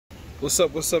What's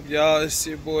up, y'all? It's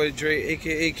your boy Dre,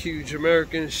 aka Huge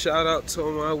American. Shout out to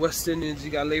all my West Indians. You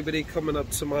got Labor Day coming up,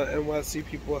 to my NYC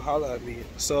people, holla at me.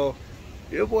 So,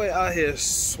 your boy out here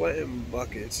sweating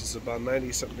buckets. It's about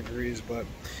 90 something degrees, but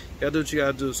you gotta do what you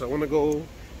gotta do. So, I wanna go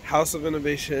House of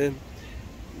Innovation,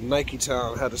 Nike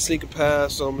Town. Had a sneaker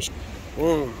pass, so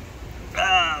boom.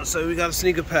 So we got a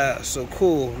sneaker pass. So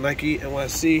cool. Nike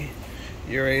NYC,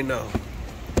 you already know.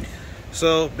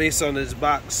 So, based on this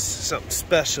box, something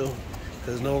special.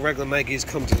 Because no regular Nikes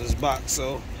come to this box.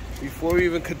 So before we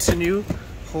even continue,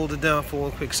 hold it down for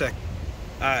one quick second.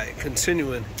 Alright,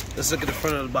 continuing. Let's look at the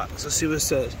front of the box. Let's see what it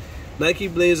says. Nike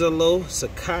Blazer Low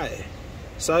Sacai.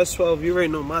 Size 12, you already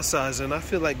know my size, and I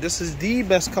feel like this is the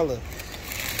best color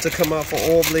to come out for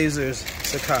all Blazers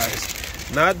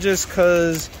Sacais. Not just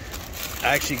because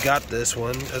I actually got this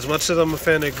one. As much as I'm a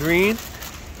fan of green,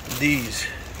 these.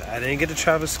 I didn't get the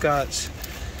Travis Scott's.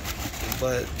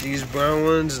 But these brown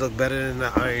ones look better than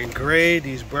the iron gray.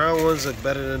 These brown ones look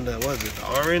better than the, what is it,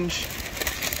 the orange.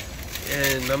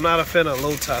 And I'm not a fan of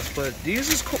low tops, but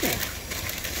these is cool.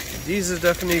 These is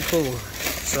definitely cool.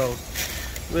 So,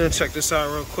 we're gonna check this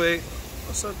out real quick.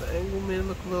 What's up, the angle, man?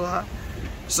 Look a little hot.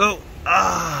 So,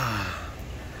 I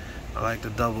like the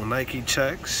double Nike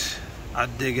checks. I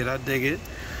dig it.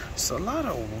 It's a lot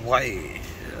of white.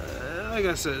 Like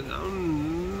I said,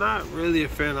 I'm not really a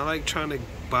fan. I like trying to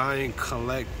buy and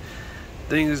collect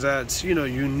things that's, you know,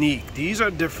 unique. These are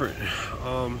different.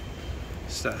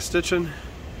 It's that stitching.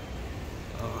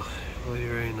 Oh, well, you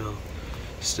already know.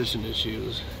 Stitching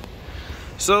issues.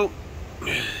 So,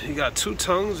 you got two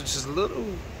tongues, which is a little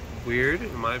weird,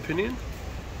 in my opinion.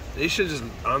 They should just,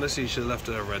 honestly, should have left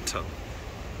it a red tongue.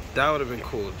 That would have been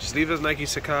cool. Just leave it as Nike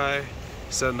Sacai,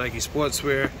 instead of Nike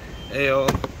Sportswear. AO,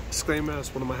 disclaimer,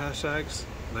 that's one of my hashtags.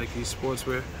 Nike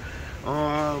Sportswear.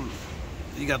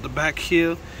 You got the back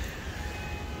heel.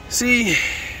 See,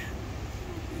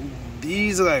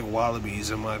 these are like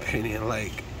wallabies in my opinion,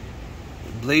 like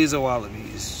Blazer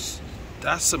wallabies.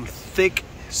 That's some thick,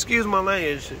 excuse my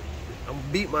language, I'm gonna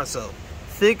beat myself.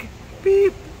 Thick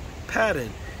beep pattern.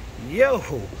 Yo,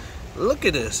 look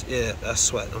at this. Yeah, that's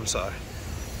sweat, I'm sorry.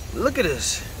 Look at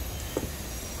this.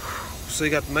 So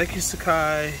you got the Nike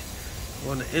Sacai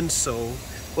on the insole,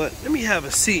 but let me have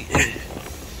a seat.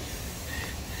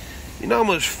 You know how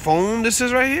much foam this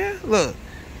is right here? Look,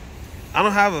 I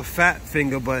don't have a fat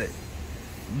finger, but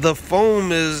the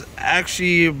foam is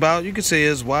actually about, you could say,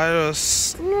 as wide or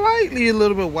slightly a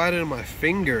little bit wider than my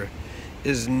finger.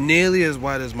 Is nearly as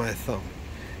wide as my thumb.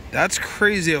 That's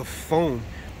crazy of foam.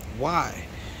 Why?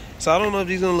 So I don't know if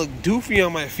these gonna look doofy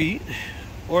on my feet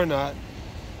or not.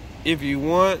 If you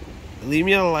want, leave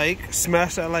me a like,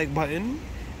 smash that like button,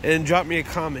 and drop me a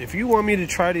comment. If you want me to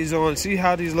try these on, see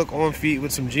how these look on feet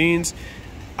with some jeans,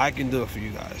 I can do it for you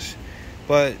guys.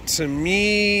 But to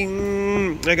me,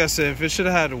 like I said, if it should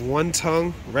have had one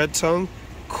tongue, red tongue,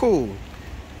 cool.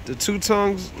 The two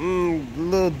tongues, a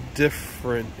little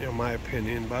different in my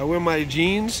opinion. But I wear my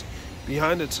jeans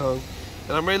behind the tongue,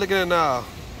 and I'm ready looking at it now.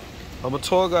 I'm a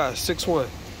tall guy, 6'1".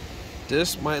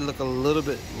 This might look a little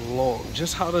bit long.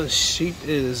 Just how the shape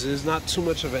is. There's not too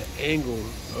much of an angle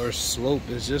or slope.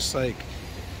 It's just like,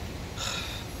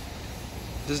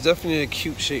 this is definitely a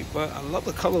cute shape. But I love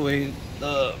the colorway.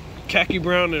 The khaki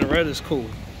brown and red is cool.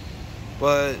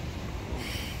 But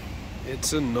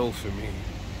it's a no for me.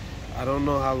 I don't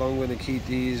know how long we're gonna keep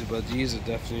these, but these are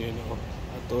definitely a no.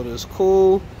 I thought it was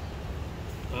cool.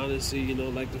 Honestly, you know,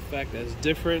 like the fact that it's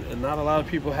different and not a lot of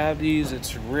people have these.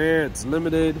 It's rare, it's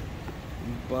limited.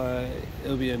 But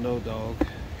it'll be a no, dog.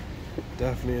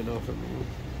 Definitely a no for me.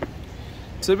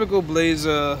 Typical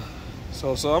Blazer.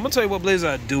 So I'm gonna tell you what Blazer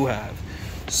I do have.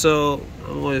 So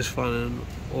I'm always finding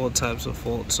all types of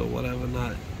faults or whatever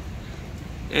not.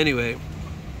 Anyway,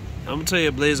 I'm gonna tell you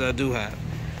a Blazer I do have.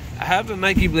 I have the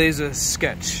Nike Blazer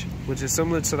Sketch, which is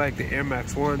similar to like the Air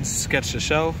Max 1 Sketch the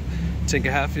Shelf,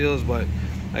 Tinker Hatfields, but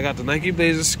I got the Nike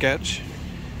Blazer Sketch,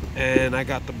 and I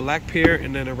got the black pair,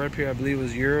 and then the red pair I believe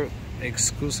was Europe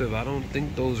exclusive. I don't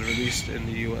think those are released in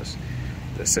the US.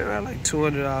 They're selling at like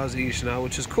 $200 each now,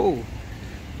 which is cool.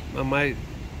 I might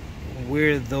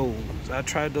wear those. I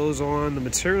tried those on. The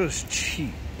material is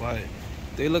cheap, but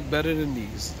they look better than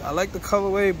these. I like the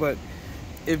colorway, but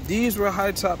if these were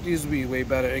high top, these would be way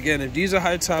better. Again, if these are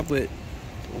high top with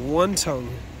one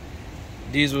tongue,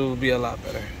 these will be a lot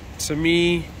better. To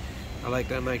me, I like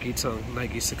that Nike tongue,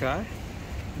 Nike Sacai.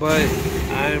 But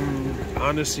I'm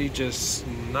honestly just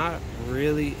not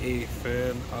really a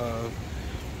fan of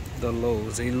the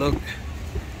lows. They look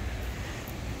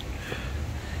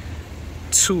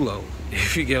too low,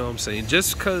 if you get what I'm saying.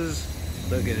 Just because,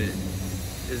 look at it,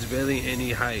 there's barely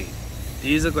any height.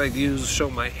 These look like these would show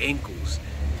my ankles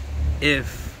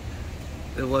if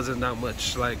there wasn't that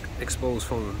much like exposed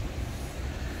foam.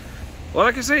 Well,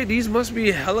 like I say, these must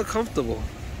be hella comfortable.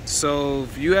 So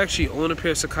if you actually own a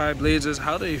pair of Sacai Blazers,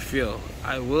 how do you feel?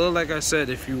 I will, like I said,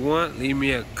 if you want, leave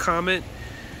me a comment,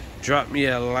 drop me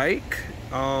a like,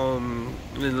 and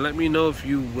let me know if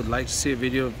you would like to see a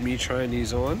video of me trying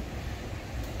these on.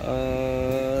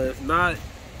 If not,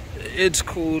 it's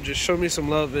cool. Just show me some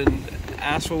love and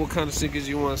ask for what kind of stickers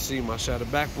you want to see. My Shadow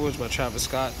Backboards, my Travis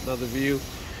Scott, another view,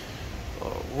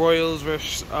 Royals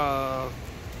versus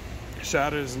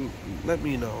Shatters, let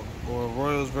me know. Or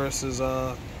Royals versus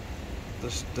the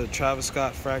Travis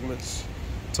Scott fragments.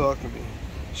 Talk to me.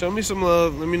 Show me some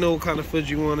love. Let me know what kind of footage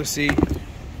you want to see.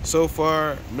 So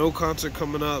far, no concert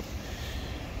coming up.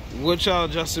 Would y'all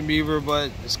Justin Bieber,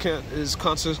 but his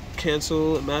concert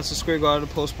canceled at Madison Square Garden,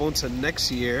 postponed to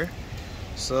next year.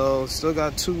 So still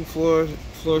got 2 floor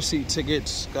seat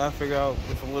tickets. Gotta figure out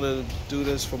if I'm gonna do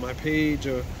this for my page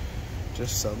or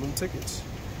just sell them tickets.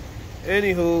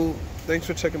 Anywho, thanks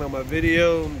for checking out my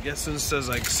video. I'm guessing it says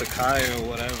like Sacai or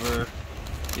whatever.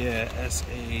 Yeah,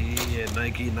 S-A, yeah,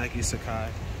 Nike Sacai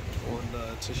on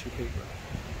the tissue paper.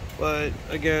 But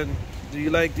again, do you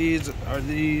like these? Are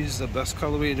these the best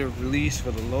colorway to release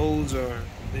for the lows or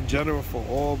in general for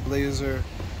all blazer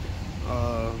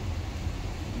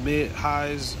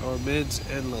highs or mids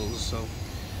and lows? So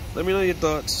let me know your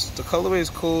thoughts. The colorway is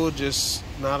cool, just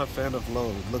not a fan of low.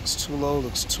 It looks too low,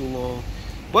 looks too long,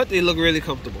 but they look really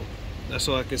comfortable. That's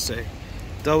all I can say.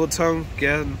 Double tongue,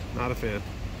 again, not a fan.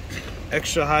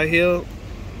 Extra high heel,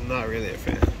 not really a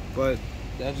fan. But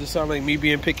that just sounds like me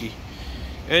being picky.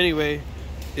 Anyway,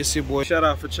 it's your boy. Shout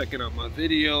out for checking out my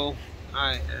video.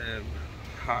 I am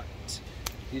hot.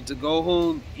 Need to go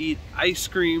home, eat ice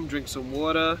cream, drink some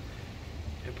water,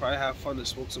 and probably have fun and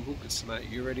smoke some hookahs tonight.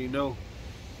 You already know.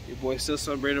 Your boy still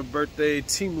celebrating a birthday.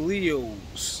 Team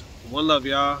Leos. One love,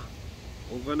 y'all.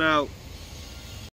 Over and out.